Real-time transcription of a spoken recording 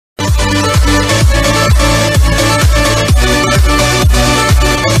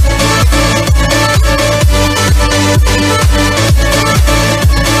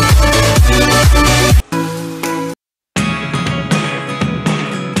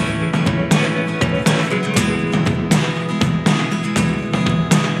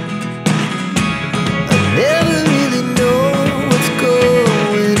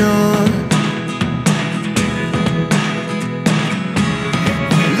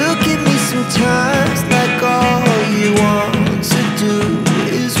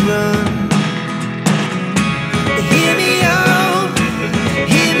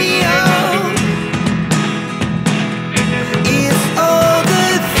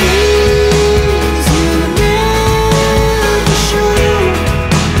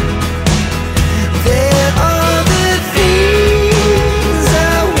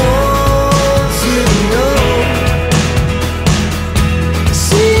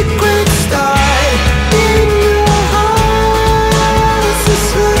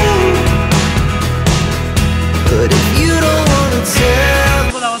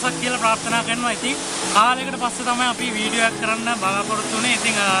පස්සේ තමයි අපි වීඩියෝ එකක් කරන්න බලාපොරොත්තු වෙන්නේ.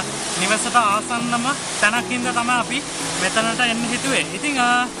 ඉතින් නිවසට ආසන්නම තැනකින්ද තමයි අපි මෙතනට එන්න හිතුවේ. ඉතින්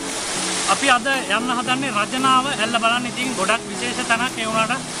අපි අද යන්න හදන්නේ රජනාව ඇල්ල බලන්න. ඉතින් ගොඩක් විශේෂ තැනක් ඒ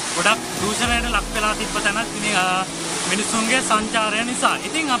වුණාට ගොඩක් දූෂණයට ලක් වෙලා තිබ්බ තැනක්. ඉතින් මිනිස්සුන්ගේ සංචාරය නිසා.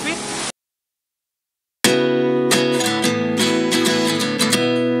 ඉතින් අපි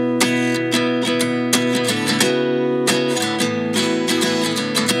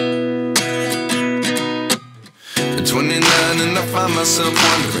and I find myself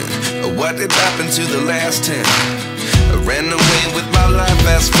wondering what did happen to the last 10. I ran away with my life,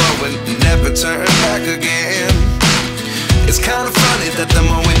 fast forward, never turn back again. It's kind of funny that the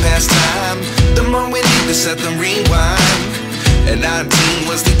more we pass time, the more we need to set them rewind. And 19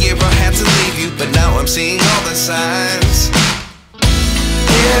 was the year I had to leave you, but now I'm seeing all the signs.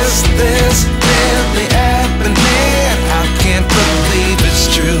 Is this really happening? I can't believe it's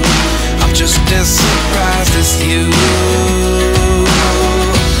true. I'm just as surprised as you.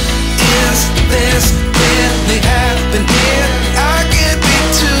 Is this really happening? I can't be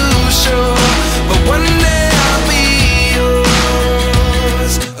too sure, but one day I'll be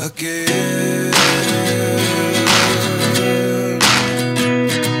yours again.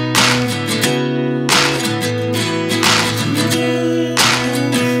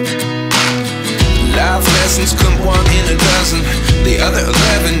 Life lessons come one in a dozen. The other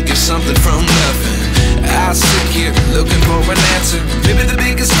 11 give something from nothing. I sit here looking for an answer. Maybe the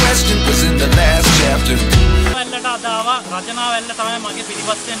biggest question was in the last chapter. රජනාව ඇල්ල තමයි මගේ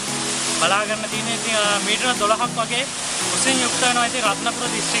පිටිපස්සෙන් බලා ගන්න තියෙන්නේ. ඉතින් මීටර 12ක් වගේ උසින් යුක්ත වෙනවා. ඉතින් රත්නපුර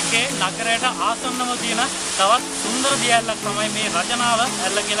දිස්ත්‍රික්කයේ නගරයට ආසන්නව තියෙන තවත් සුන්දර දියැලක් තමයි මේ රජනාව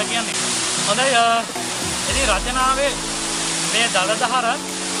ඇල්ල කියලා කියන්නේ. හොඳයි. ඉතින් රජනාවේ මේ දලදහර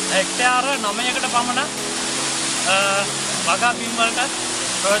හෙක්ටයාර 9කට පමණ වගා බිම් වලට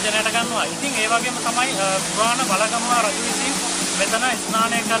ප්‍රයෝජනයට ගන්නවා. ඉතින් ඒ වගේම තමයි පුරාණ බලගමුව රජු විසින් මෙතන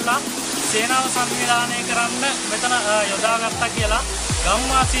ස්නානය කළා සේනාව සංවිධානය කරන්න මෙතන යොදාගත්තා කියලා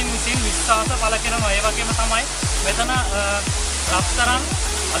ගම්වාසීන් විසින් විශ්වාස පළ කරනවා. ඒ වගේම තමයි මෙතන රත්තරන්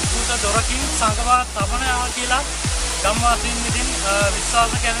අద్భుත දොරකින් සංගවා තබනවා කියලා ගම්වාසීන් විසින්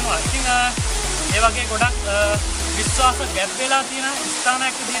විශ්වාස කරනවා. ඉතින් ඒ වගේ ගොඩක් විශ්වාස ගැබ් වෙලා තියෙන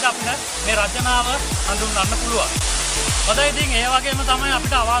ස්ථානයක් විදිහට අපිට මේ රජනාව හඳුන්වන්න පුළුවන්. හොඳයි. ඉතින් ඒ වගේම තමයි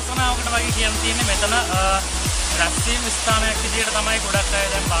අපිට අවාසනාවකට වගේ කියන්න තියෙන්නේ මෙතන රැස්වීම ස්ථානයක් විදිහට තමයි ගොඩක් අය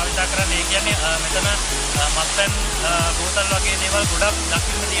දැන් භාවිත කරන්නේ. ඒ කියන්නේ මෙතන මත්පැන් බෝතල් වගේ දේවල් ගොඩක්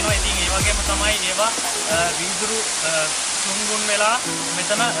දකින්න තියෙනවා. ඉතින් ඒ වගේම තමයි ඒවා වීදුරු සුන්ගුන් වෙලා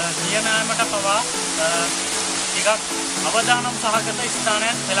මෙතන දියනෑමට පවා ටිකක් අවදානම් සහගත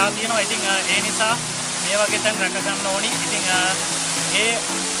ස්ථානයක් වෙලා තියෙනවා. ඉතින් ඒ නිසා මේ වගේ තැන් රැක ගන්න ඕනි. ඉතින් ඒ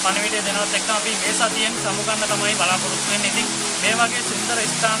පණිවිඩය දෙනවත් එක්ක අපි මේ සතියෙන් සමුගන්න තමයි බලාපොරොත්තු වෙන්නේ. ඉතින් මේ වගේ සුන්දර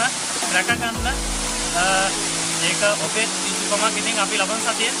ස්ථාන රැක ගන්න ඒක ඔබේ යුතුයකමක්. ඉතින් අපි ලබන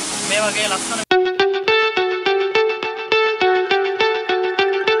සතියේ මේ වගේ ලස්සන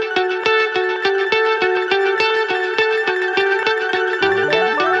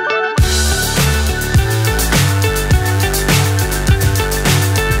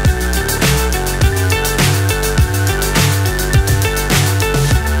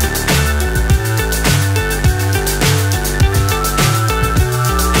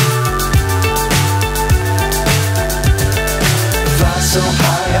So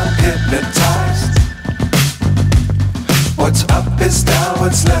high I'm hypnotized. What's up is down,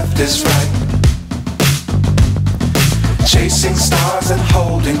 what's left is right. Chasing stars and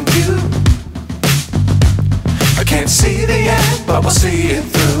holding you. I can't see the end, but we'll see it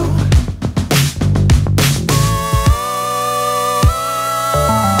through.